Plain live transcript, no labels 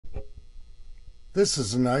This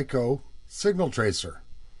is an EICO signal tracer.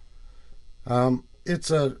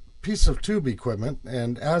 It's a piece of tube equipment,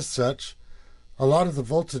 and as such, a lot of the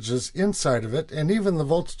voltages inside of it, and even the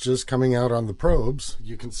voltages coming out on the probes,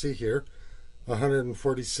 you can see here,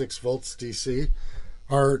 146 volts DC,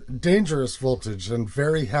 are dangerous voltage and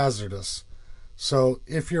very hazardous. So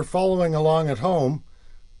if you're following along at home,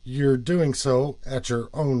 you're doing so at your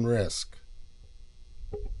own risk.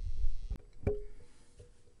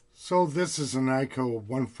 So this is an EICO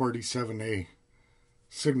 147A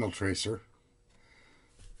signal tracer,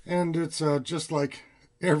 and it's just like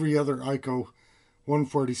every other EICO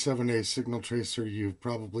 147A signal tracer you've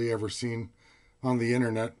probably ever seen on the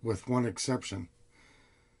internet, with one exception.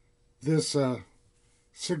 This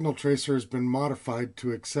signal tracer has been modified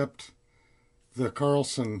to accept the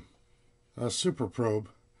Carlson Super Probe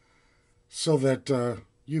so that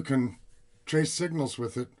you can trace signals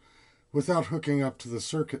with it without hooking up to the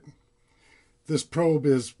circuit. This probe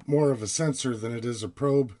is more of a sensor than it is a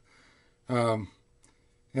probe,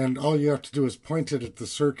 and all you have to do is point it at the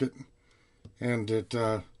circuit, and it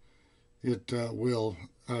will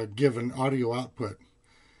give an audio output.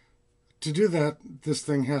 To do that, this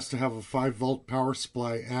thing has to have a 5-volt power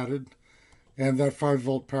supply added, and that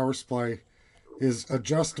 5-volt power supply is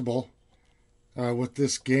adjustable with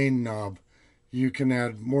this gain knob. You can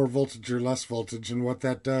add more voltage or less voltage, and what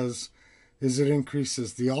that does is it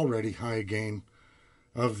increases the already high gain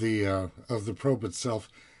of the probe itself.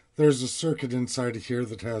 There's a circuit inside of here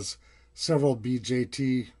that has several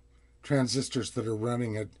BJT transistors that are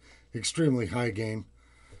running at extremely high gain,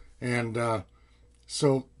 and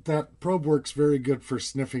so that probe works very good for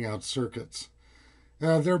sniffing out circuits.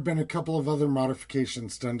 There have been a couple of other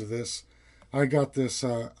modifications done to this. I got this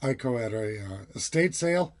EICO at a estate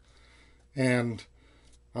sale, and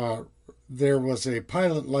there was a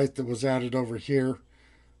pilot light that was added over here.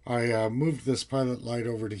 I moved this pilot light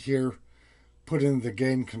over to here, put in the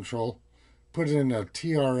gain control, put in a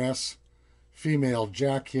TRS female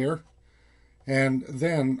jack here, and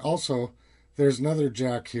then also there's another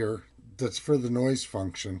jack here that's for the noise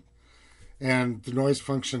function. And the noise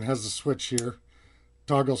function has a switch here,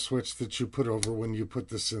 toggle switch, that you put over when you put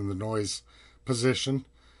this in the noise position.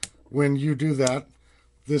 When you do that,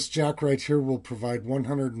 this jack right here will provide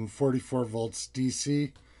 144 volts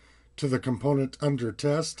DC to the component under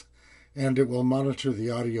test, and it will monitor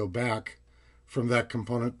the audio back from that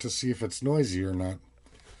component to see if it's noisy or not.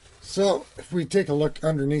 So if we take a look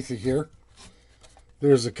underneath of here,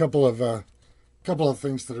 there's a couple of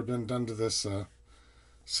things that have been done to this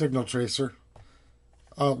signal tracer.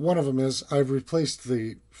 One of them is I've replaced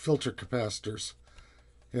the filter capacitors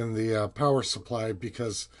in the power supply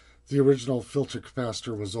because the original filter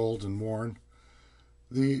capacitor was old and worn.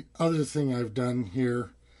 The other thing I've done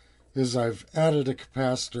here is I've added a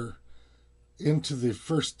capacitor into the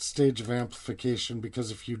first stage of amplification, because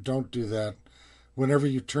if you don't do that, whenever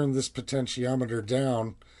you turn this potentiometer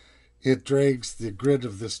down, it drags the grid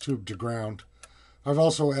of this tube to ground. I've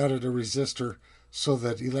also added a resistor so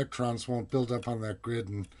that electrons won't build up on that grid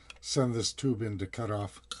and send this tube into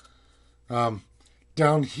cutoff.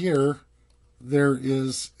 Down here, there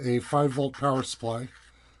is a 5-volt power supply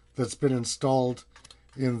that's been installed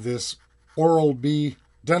in this Oral-B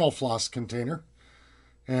dental floss container,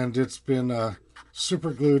 and it's been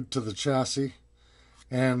super glued to the chassis.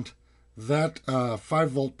 And that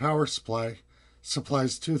 5-volt power supply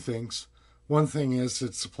supplies two things. One thing is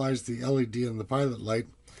it supplies the LED and the pilot light,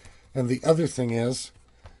 and the other thing is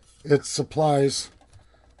it supplies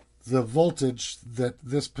the voltage that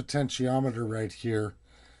this potentiometer right here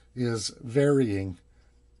is varying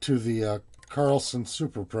to the Carlson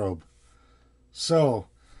Super Probe. So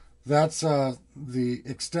that's the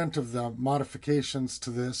extent of the modifications to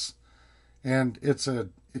this, and it's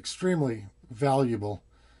an extremely valuable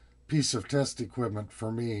piece of test equipment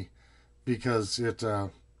for me, because it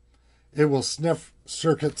will sniff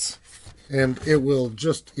circuits, and it will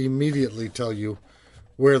just immediately tell you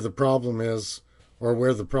where the problem is or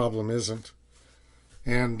where the problem isn't.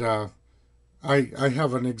 And I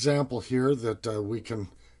have an example here that we can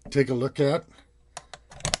take a look at.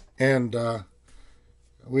 And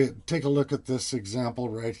we take a look at this example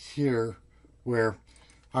right here, where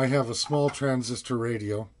I have a small transistor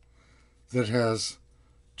radio that has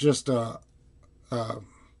just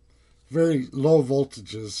very low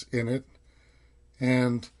voltages in it,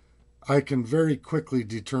 and I can very quickly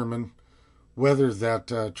determine whether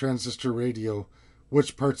that transistor radio,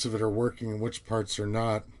 which parts of it are working and which parts are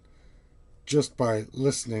not, just by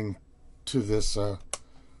listening to this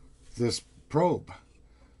this probe.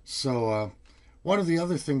 So one of the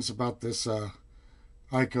other things about this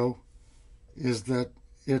EICO is that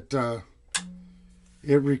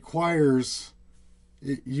it requires,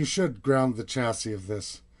 you should ground the chassis of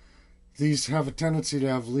this. These have a tendency to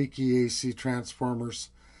have leaky AC transformers,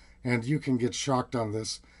 and you can get shocked on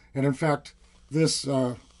this. And in fact, this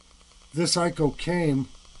EICO came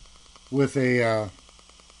with a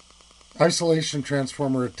isolation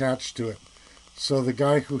transformer attached to it. So the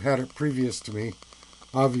guy who had it previous to me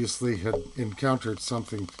obviously had encountered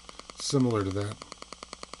something similar to that.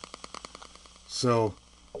 So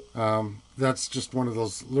that's just one of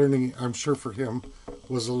those learning, I'm sure for him,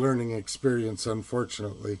 was a learning experience,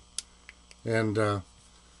 unfortunately. And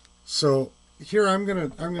so here I'm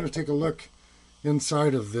gonna take a look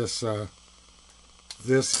inside of this.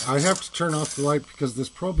 This I have to turn off the light because this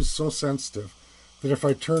probe is so sensitive that if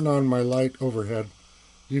I turn on my light overhead,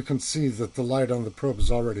 you can see that the light on the probe is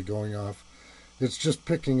already going off. It's just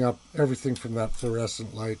picking up everything from that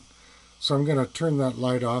fluorescent light. So I'm going to turn that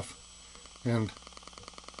light off and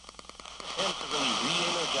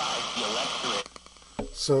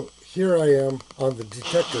so here I am on the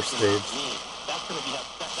detector stage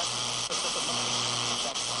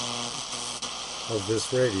of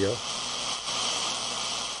this radio.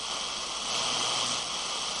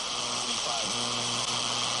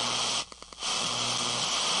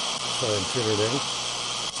 Try and tune it in.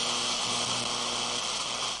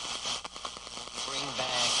 Bring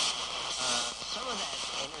back some of that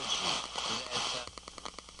energy, that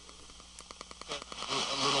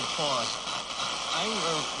a little pause. I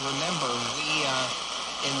remember we,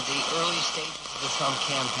 in the early stages of the Trump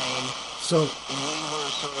campaign, so we were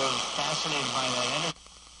sort of fascinated by that energy.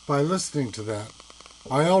 By listening to that,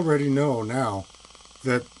 I already know now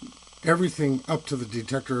that everything up to the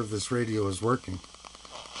detector of this radio is working.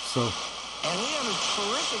 So, and we have a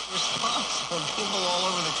terrific response from people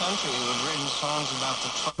all over the country who have written songs about the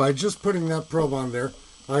Trump. By just putting that probe on there,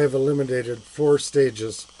 I have eliminated 4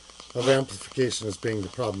 stages of amplification as being the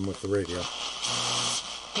problem with the radio.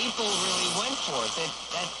 People really went for it.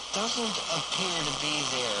 That doesn't appear to be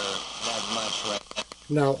there that much right now.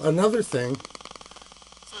 Now, another thing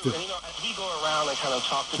that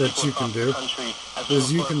you can do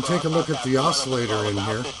is you can take a look at the oscillator in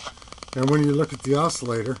here. And when you look at the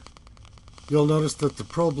oscillator, you'll notice that the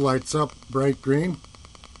probe lights up bright green.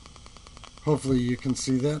 Hopefully you can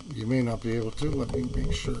see that. You may not be able to. Let me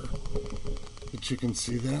make sure that you can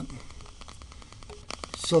see that.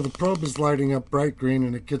 So the probe is lighting up bright green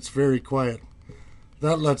and it gets very quiet.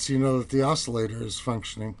 That lets you know that the oscillator is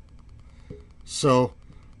functioning. So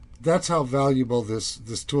that's how valuable this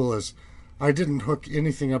tool is. I didn't hook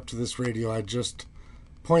anything up to this radio. I just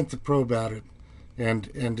point the probe at it. And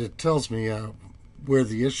it tells me where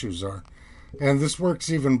the issues are. And this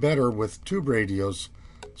works even better with tube radios.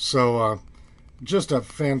 So just a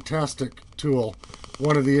fantastic tool.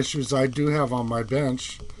 One of the issues I do have on my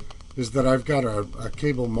bench is that I've got a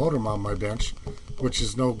cable modem on my bench, which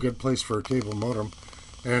is no good place for a cable modem.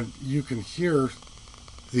 And you can hear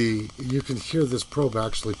this probe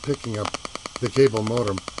actually picking up the cable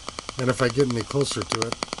modem. And if I get any closer to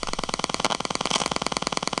it,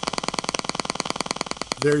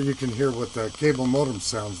 there you can hear what the cable modem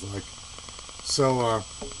sounds like. So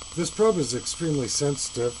this probe is extremely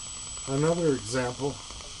sensitive. Another example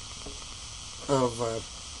of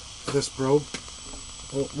this probe.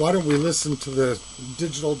 Well, why don't we listen to the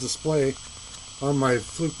digital display on my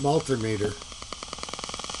Fluke multimeter.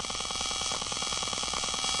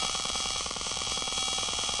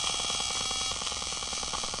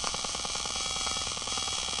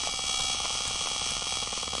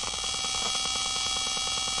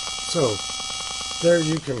 So, there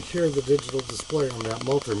you can hear the digital display on that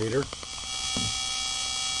multimeter.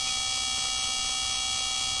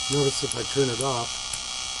 Notice if I turn it off,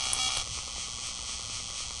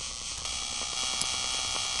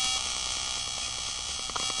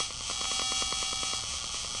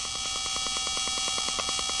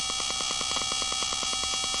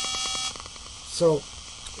 so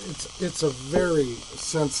it's a very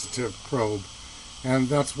sensitive probe, and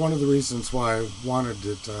that's one of the reasons why I wanted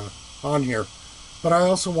it on here. But I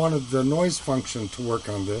also wanted the noise function to work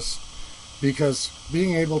on this, because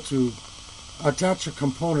being able to attach a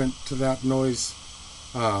component to that noise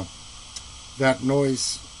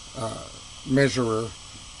measurer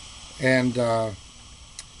and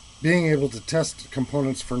being able to test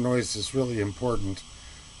components for noise is really important,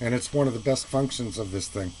 and it's one of the best functions of this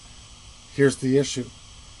thing. Here's the issue.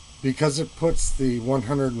 Because it puts the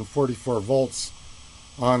 144 volts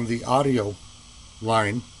on the audio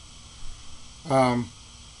line,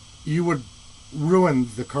 you would ruin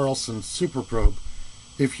the Carlson Super Probe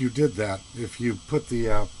if you did that, if you put the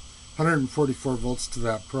 144 volts to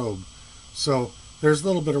that probe. So there's a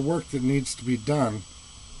little bit of work that needs to be done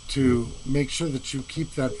to make sure that you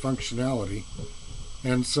keep that functionality.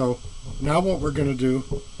 And so now what we're going to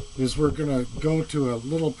do is we're going to go to a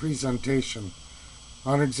little presentation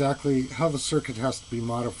on exactly how the circuit has to be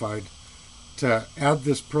modified to add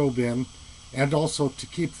this probe in, and also to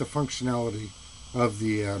keep the functionality of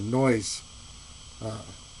the noise,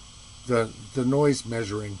 the noise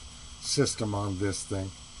measuring system on this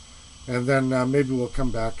thing. And then maybe we'll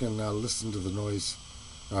come back and listen to the noise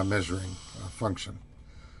measuring function.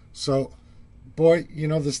 So, boy, you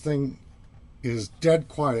know, this thing is dead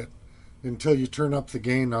quiet until you turn up the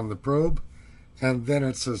gain on the probe, and then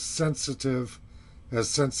it's as sensitive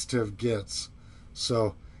gets.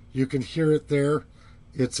 So you can hear it there.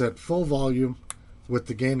 It's at full volume with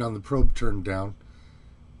the gain on the probe turned down,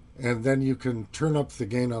 and then you can turn up the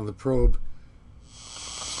gain on the probe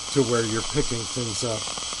to where you're picking things up.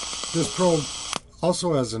 This probe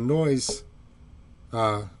also has a noise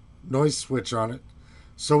switch on it,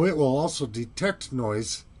 so it will also detect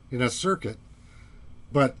noise in a circuit.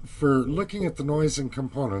 But for looking at the noise and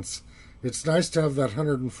components, it's nice to have that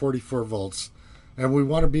 144 volts, and we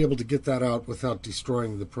want to be able to get that out without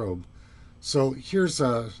destroying the probe. So here's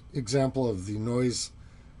an example of the noise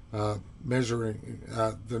measuring,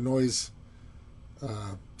 the noise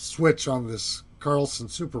switch on this Carlson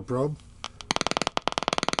Super Probe.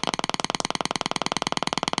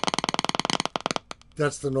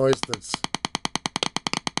 That's the noise that's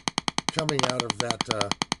coming out of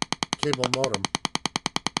that cable modem.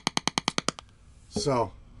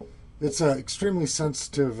 So it's an extremely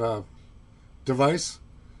sensitive device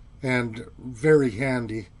and very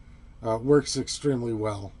handy. Works extremely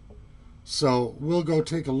well. So we'll go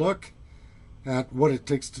take a look at what it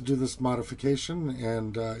takes to do this modification,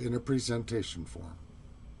 and in a presentation form.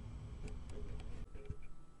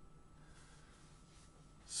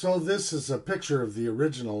 So this is a picture of the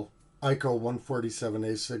original EICO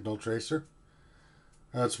 147A signal tracer.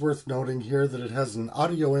 It's worth noting here that it has an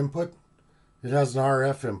audio input, it has an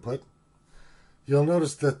RF input. You'll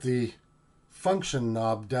notice that the function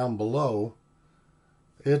knob down below,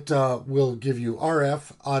 it will give you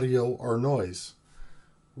RF, audio, or noise.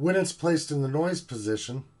 When it's placed in the noise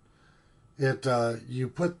position, you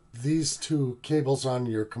put these two cables on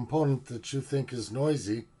your component that you think is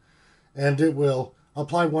noisy, and it will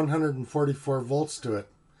apply 144 volts to it.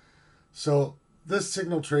 So this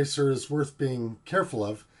signal tracer is worth being careful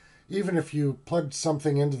of. Even if you plug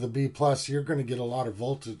something into the B+, you're going to get a lot of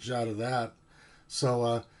voltage out of that.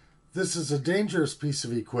 So this is a dangerous piece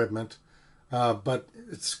of equipment, but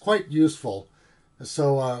it's quite useful.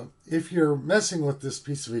 So if you're messing with this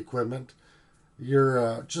piece of equipment,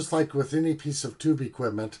 you're just like with any piece of tube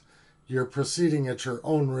equipment, you're proceeding at your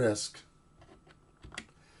own risk.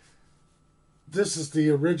 This is the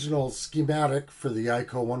original schematic for the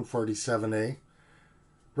EICO 147A.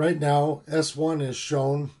 Right now, S1 is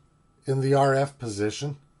shown in the RF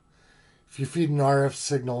position. If you feed an RF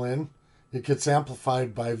signal in, it gets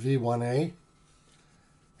amplified by V1A,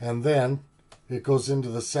 and then it goes into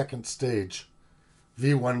the second stage,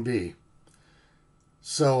 V1B.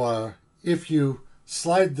 So if you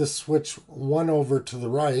slide the switch 1 over to the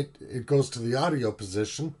right, it goes to the audio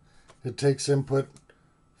position. It takes input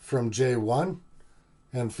from J1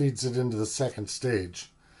 and feeds it into the second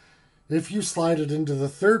stage. If you slide it into the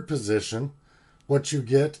third position, what you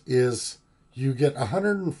get is you get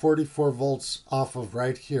 144 volts off of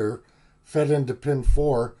right here, fed into pin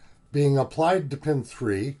 4, being applied to pin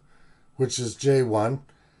 3, which is J1,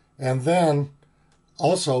 and then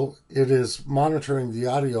also it is monitoring the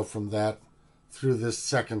audio from that through this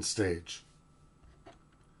second stage.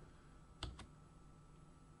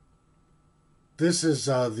 This is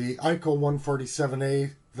the EICO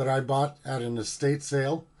 147A that I bought at an estate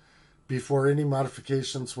sale before any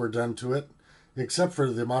modifications were done to it, except for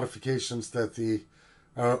the modifications that the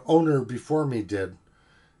owner before me did.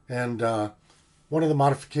 And one of the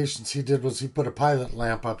modifications he did was he put a pilot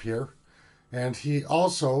lamp up here. And he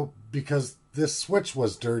also, because this switch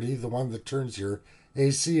was dirty, the one that turns your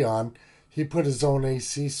AC on, he put his own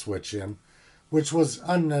AC switch in, which was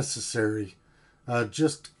unnecessary.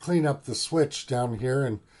 Just clean up the switch down here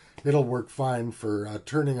and it'll work fine for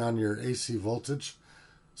turning on your AC voltage.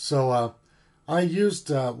 So I used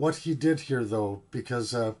what he did here, though,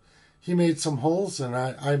 because he made some holes and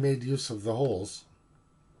I made use of the holes.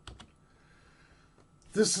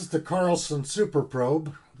 This is the Carlson Super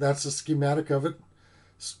Probe. That's a schematic of it,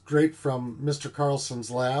 straight from Mr.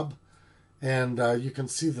 Carlson's lab. And you can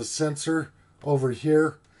see the sensor over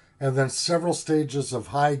here, and then several stages of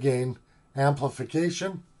high gain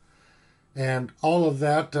amplification. And all of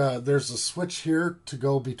that, there's a switch here to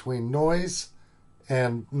go between noise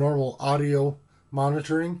and normal audio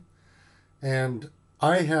monitoring. And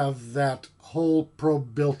I have that whole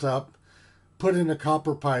probe built up, put in a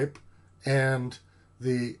copper pipe, and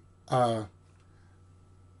the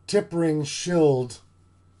tip ring shield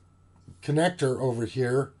connector over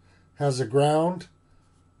here has a ground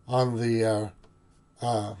on the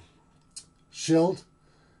shield,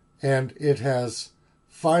 and it has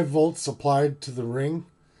 5 volts applied to the ring,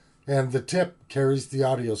 and the tip carries the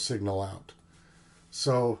audio signal out.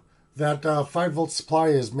 So that 5 volt supply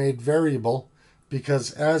is made variable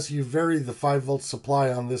because as you vary the 5 volt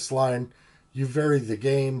supply on this line, you vary the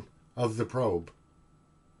gain of the probe.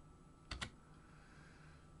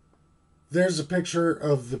 There's a picture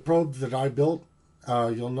of the probe that I built.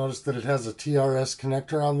 You'll notice that it has a TRS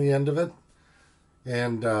connector on the end of it.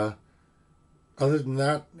 And other than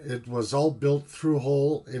that, it was all built through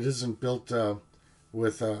hole. It isn't built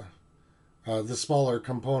with the smaller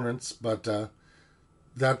components, but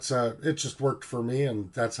it just worked for me,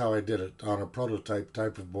 and that's how I did it on a prototype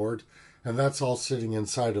type of board. And that's all sitting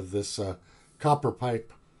inside of this copper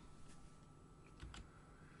pipe.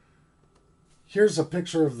 Here's a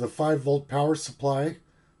picture of the 5 volt power supply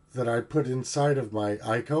that I put inside of my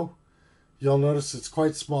EICO. You'll notice it's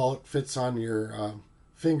quite small. It fits on your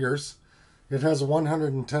fingers. It has a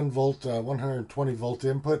 110 volt, 120 volt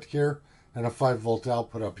input here and a 5 volt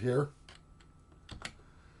output up here.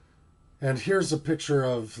 And here's a picture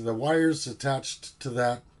of the wires attached to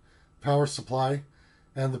that power supply,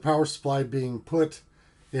 and the power supply being put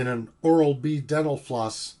in an Oral-B dental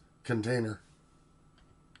floss container.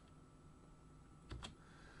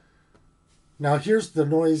 Now here's the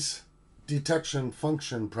noise detection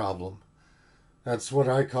function problem. That's what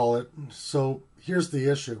I call it. So here's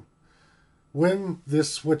the issue. When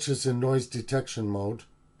this switch is in noise detection mode,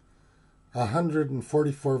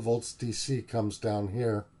 144 volts DC comes down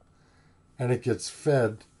here, and it gets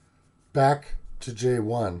fed back to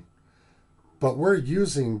J1. But we're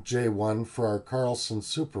using J1 for our Carlson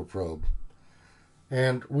Super Probe.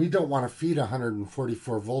 And we don't want to feed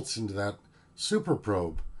 144 volts into that Super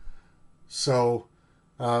Probe. So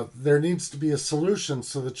there needs to be a solution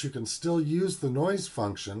so that you can still use the noise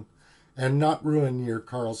function and not ruin your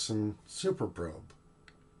Carlson Super Probe.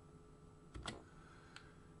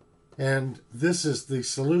 And this is the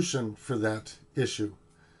solution for that issue.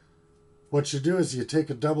 What you do is you take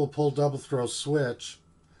a double pull, double throw switch,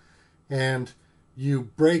 and you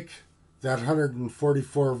break that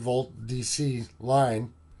 144 volt DC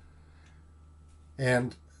line,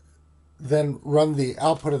 and then run the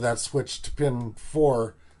output of that switch to pin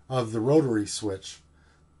 4 of the rotary switch,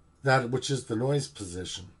 that which is the noise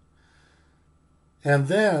position. And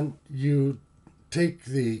then you take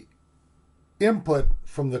the input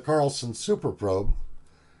from the Carlson Super Probe,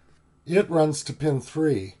 it runs to pin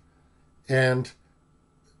 3, and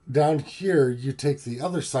down here you take the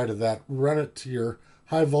other side of that, run it to your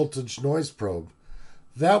high voltage noise probe.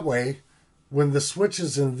 That way, when the switch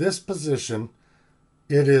is in this position,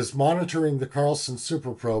 it is monitoring the Carlson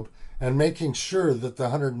Super Probe and making sure that the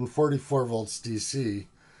 144 volts DC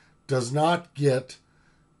does not get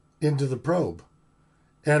into the probe.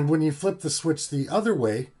 And when you flip the switch the other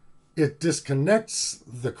way, it disconnects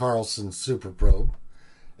the Carlson Super Probe,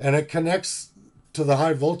 and it connects to the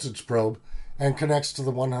high voltage probe and connects to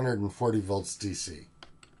the 140 volts DC.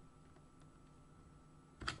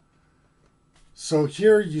 So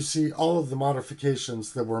here you see all of the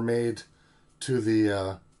modifications that were made to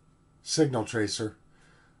the signal tracer.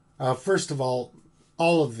 First of all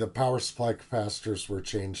of the power supply capacitors were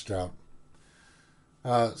changed out.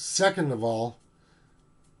 Second of all,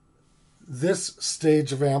 this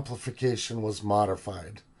stage of amplification was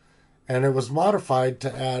modified. And it was modified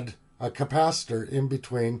to add a capacitor in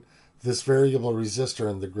between this variable resistor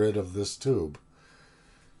and the grid of this tube.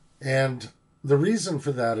 And the reason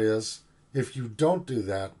for that is, if you don't do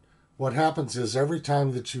that, what happens is every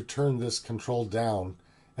time that you turn this control down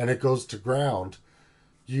and it goes to ground,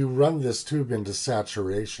 you run this tube into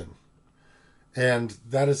saturation. And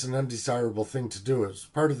that is an undesirable thing to do. It's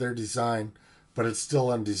part of their design, but it's still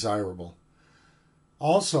undesirable.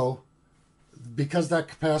 Also, because that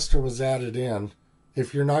capacitor was added in,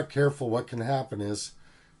 if you're not careful, what can happen is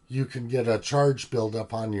you can get a charge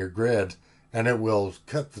buildup on your grid and it will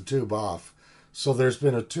cut the tube off. So there's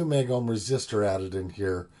been a 2 megohm resistor added in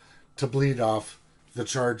here to bleed off the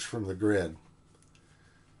charge from the grid.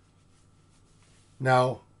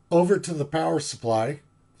 Now, over to the power supply.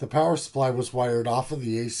 The power supply was wired off of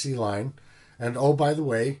the AC line. And oh, by the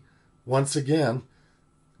way, once again,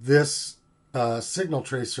 this signal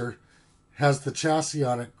tracer has the chassis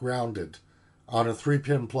on it grounded on a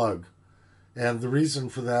 3-pin plug. And the reason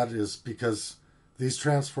for that is because these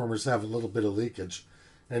transformers have a little bit of leakage,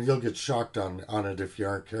 and you'll get shocked on it if you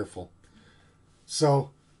aren't careful.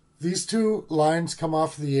 So these two lines come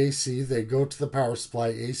off the AC. They go to the power supply,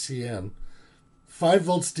 AC in. 5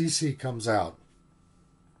 volts DC comes out.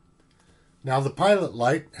 Now the pilot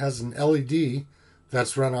light has an LED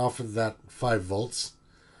that's run off of that 5 volts,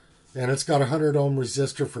 and it's got a 100 ohm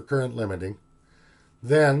resistor for current limiting.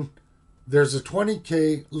 Then there's a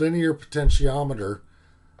 20K linear potentiometer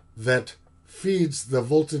that feeds the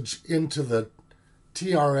voltage into the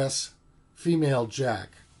TRS female jack.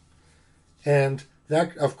 And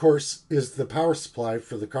that, of course, is the power supply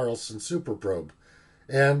for the Carlson Super Probe.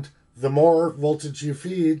 And the more voltage you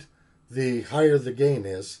feed, the higher the gain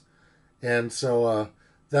is. And so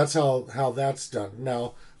that's how that's done.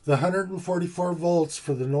 Now, the 144 volts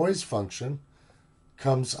for the noise function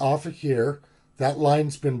comes off of here. That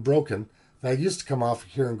line's been broken. That used to come off of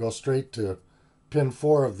here and go straight to pin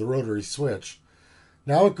 4 of the rotary switch.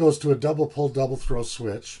 Now it goes to a double pull, double throw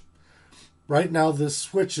switch. Right now this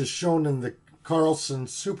switch is shown in the Carlson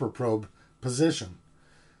Super Probe position.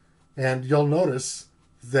 And you'll notice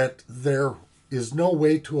that there is no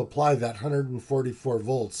way to apply that 144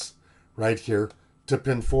 volts right here to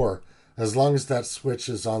pin 4 as long as that switch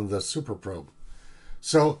is on the Super Probe.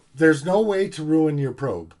 So there's no way to ruin your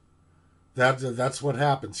probe. That's what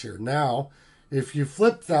happens here. Now, if you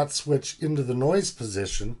flip that switch into the noise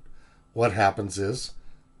position, what happens is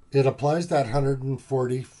it applies that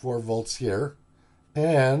 144 volts here,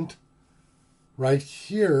 and right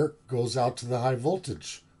here goes out to the high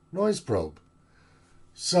voltage noise probe.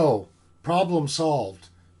 So, problem solved.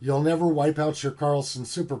 You'll never wipe out your Carlson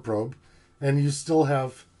Super Probe, and you still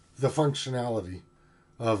have the functionality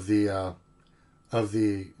of the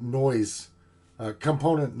noise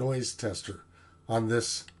component noise tester on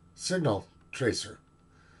this signal tracer.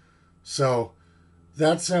 So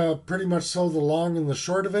that's pretty much so the long and the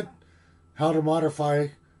short of it. How to modify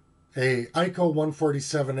a EICO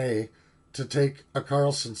 147A to take a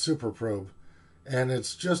Carlson Super Probe, and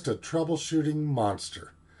it's just a troubleshooting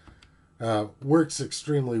monster. Works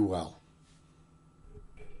extremely well.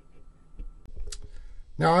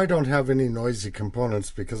 Now, I don't have any noisy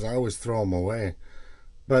components because I always throw them away,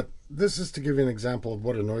 but this is to give you an example of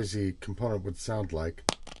what a noisy component would sound like.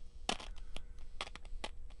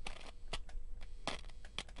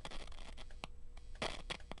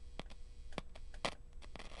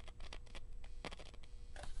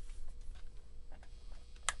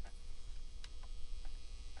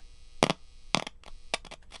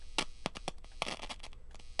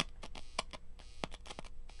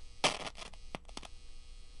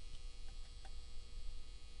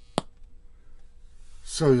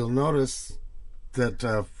 So you'll notice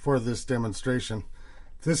that for this demonstration,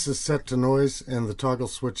 this is set to noise and the toggle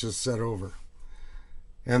switch is set over.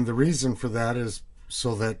 And the reason for that is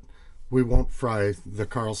so that we won't fry the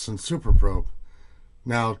Carlson Super Probe.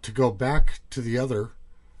 Now, to go back to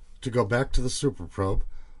the Super Probe,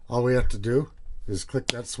 all we have to do is click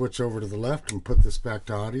that switch over to the left and put this back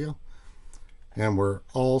to audio. And we're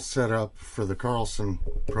all set up for the Carlson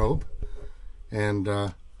probe.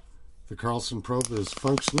 And the Carlson probe is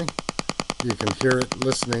functioning. You can hear it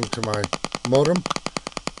listening to my modem.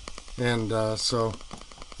 And so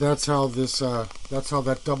that's how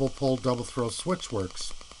that double pull, double throw switch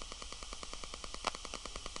works.